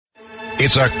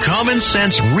It's a common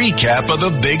sense recap of the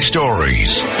big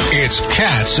stories. It's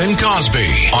Katz and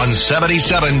Cosby on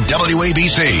 77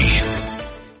 WABC.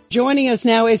 Joining us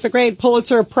now is the great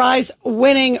Pulitzer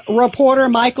Prize-winning reporter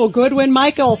Michael Goodwin.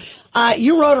 Michael,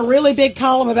 you wrote a really big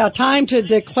column about time to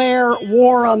declare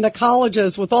war on the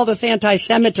colleges with all this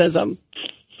anti-Semitism.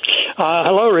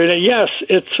 Hello, Rita. Yes,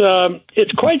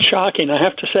 it's quite shocking, I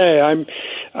have to say.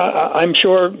 I'm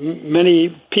sure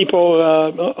many people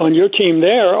on your team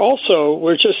there also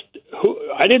were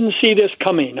I didn't see this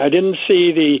coming. I didn't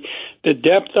see the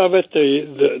depth of it,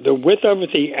 the width of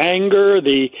it, the anger,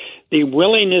 the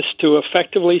willingness to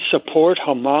effectively support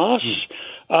Hamas.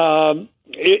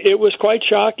 It was quite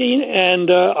shocking,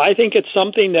 and I think it's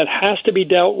something that has to be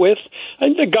dealt with. I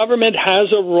think the government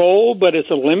has a role, but it's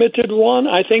a limited one.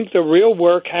 I think the real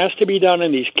work has to be done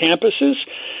in these campuses,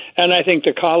 and I think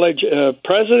the college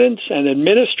presidents and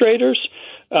administrators,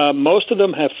 most of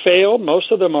them have failed. Most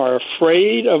of them are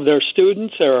afraid of their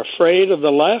students. They're afraid of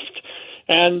the left,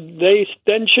 and they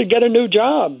then should get a new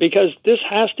job because this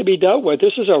has to be dealt with.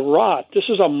 This is a rot. This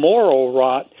is a moral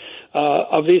rot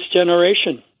of this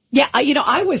generation. Yeah,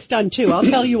 I was stunned too. I'll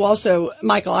tell you also,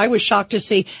 Michael, I was shocked to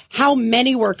see how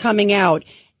many were coming out.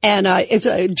 And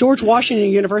George Washington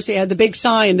University had the big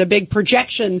sign, the big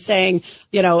projection saying,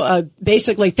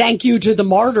 basically thank you to the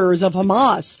martyrs of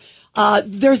Hamas.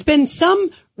 There's been some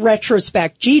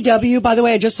retrospect. GW, by the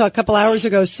way, I just saw a couple hours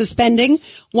ago suspending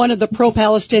one of the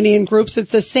pro-Palestinian groups.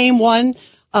 It's the same one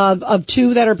of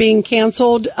two that are being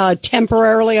canceled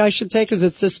temporarily, I should say, because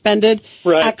it's suspended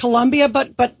at Columbia.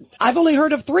 But I've only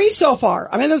heard of three so far.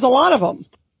 I mean, there's a lot of them.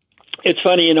 It's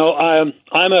funny,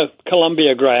 I'm a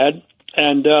Columbia grad,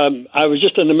 and I was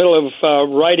just in the middle of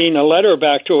writing a letter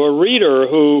back to a reader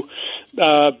who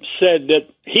said that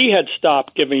he had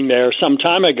stopped giving there some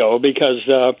time ago because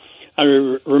I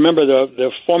remember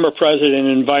the former president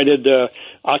invited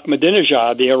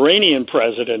Ahmadinejad, the Iranian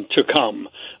president, to come.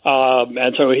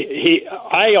 And so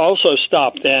I also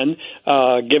stopped then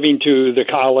giving to the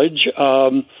college.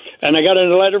 And I got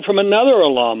a letter from another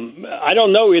alum. I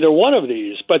don't know either one of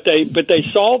these, but they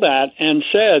saw that and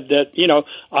said that,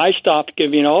 I stopped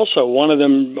giving also, one of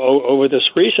them over this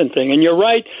recent thing. And you're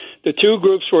right, the two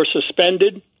groups were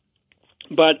suspended,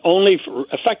 but only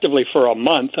effectively for a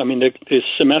month. I mean, the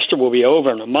semester will be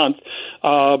over in a month.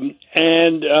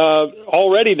 And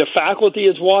already the faculty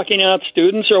is walking out.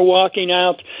 Students are walking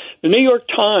out. The New York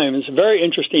Times, very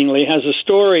interestingly, has a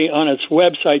story on its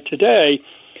website today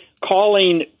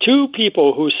calling two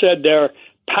people who said they're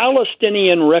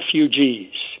Palestinian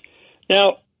refugees.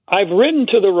 Now, I've written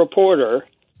to the reporter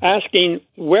asking,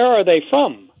 where are they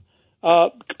from?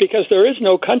 Because there is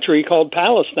no country called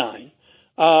Palestine.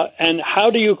 And how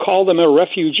do you call them a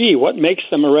refugee? What makes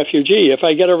them a refugee? If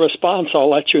I get a response, I'll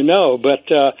let you know. But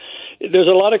there's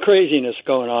a lot of craziness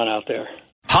going on out there.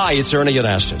 Hi, it's Ernie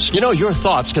Anastas. Your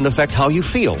thoughts can affect how you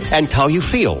feel, and how you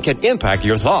feel can impact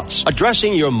your thoughts.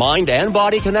 Addressing your mind and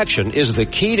body connection is the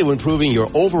key to improving your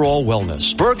overall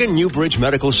wellness. Bergen New Bridge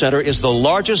Medical Center is the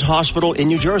largest hospital in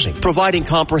New Jersey, providing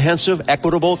comprehensive,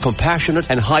 equitable, compassionate,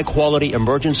 and high-quality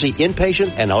emergency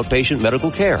inpatient and outpatient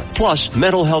medical care, plus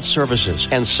mental health services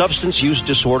and substance use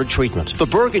disorder treatment. The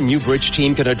Bergen New Bridge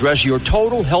team can address your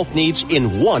total health needs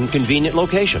in one convenient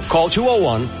location. Call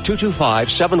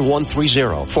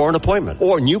 201-225-7130. For an appointment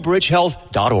or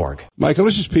newbridgehealth.org. Michael,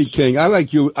 this is Pete King. I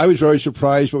like you. I was very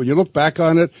surprised, but when you look back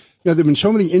on it, there have been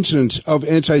so many incidents of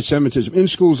anti-Semitism in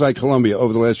schools like Columbia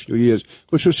over the last few years,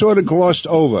 which were sort of glossed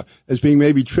over as being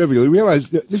maybe trivial. You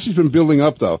realize that this has been building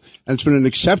up, though, and it's been an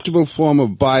acceptable form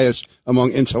of bias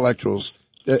among intellectuals.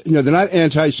 They're not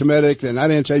anti-Semitic, they're not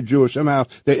anti-Jewish. Somehow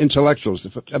they're intellectuals.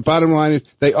 The bottom line is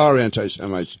they are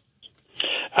anti-Semites.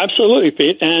 Absolutely,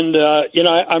 Pete. And,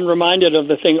 I'm reminded of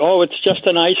the thing, it's just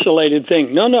an isolated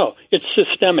thing. No, it's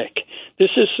systemic.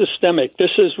 This is systemic.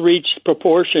 This has reached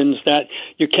proportions that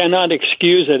you cannot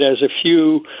excuse it as a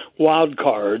few wild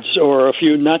cards or a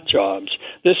few nut jobs.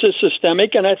 This is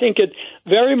systemic, and I think it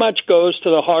very much goes to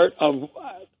the heart of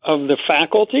the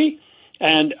faculty.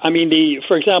 And,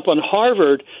 for example, in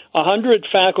Harvard, 100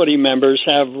 faculty members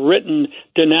have written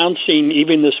denouncing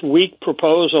even this weak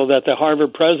proposal that the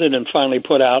Harvard president finally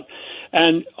put out.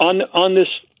 And on this,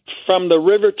 from the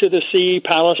river to the sea,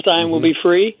 Palestine will be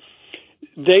free.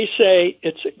 They say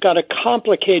it's got a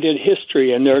complicated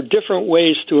history, and there are different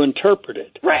ways to interpret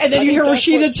it. Right, and then you hear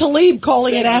Rashida Tlaib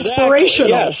calling it aspirational.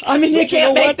 Yes. You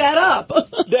can't make that up.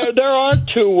 There aren't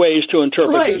two ways to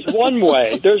interpret. Right.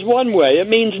 There's one way. It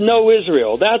means no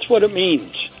Israel. That's what it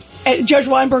means. Judge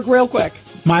Weinberg, real quick.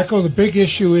 Michael, the big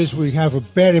issue is we have a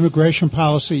bad immigration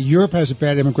policy. Europe has a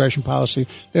bad immigration policy.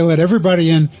 They let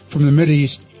everybody in from the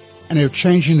Mideast, and they're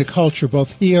changing the culture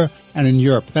both here and in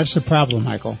Europe. That's the problem,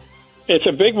 Michael. It's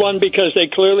a big one because they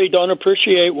clearly don't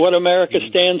appreciate what America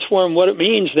stands for and what it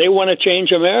means. They want to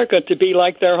change America to be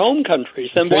like their home countries.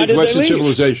 Then why did Western they leave?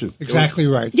 civilization. Exactly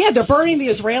right. Yeah, they're burning the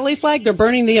Israeli flag. They're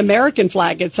burning the American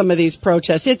flag at some of these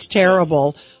protests. It's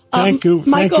terrible. Thank you.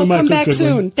 Michael, Thank you, come back Goodwin.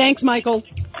 soon. Thanks, Michael.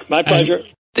 My pleasure.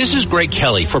 This is Greg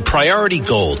Kelly for Priority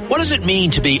Gold. What does it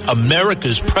mean to be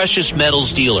America's precious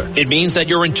metals dealer? It means that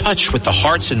you're in touch with the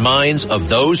hearts and minds of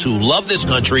those who love this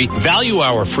country, value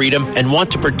our freedom, and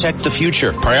want to protect the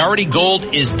future. Priority Gold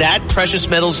is that precious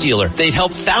metals dealer. They've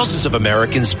helped thousands of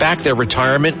Americans back their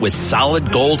retirement with solid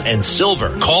gold and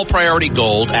silver. Call Priority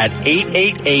Gold at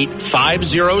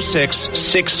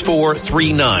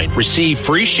 888-506-6439. Receive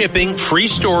free shipping, free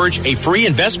storage, a free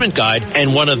investment guide,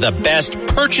 and one of the best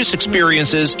purchase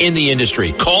experiences in the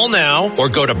industry. Call now or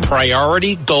go to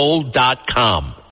PriorityGold.com.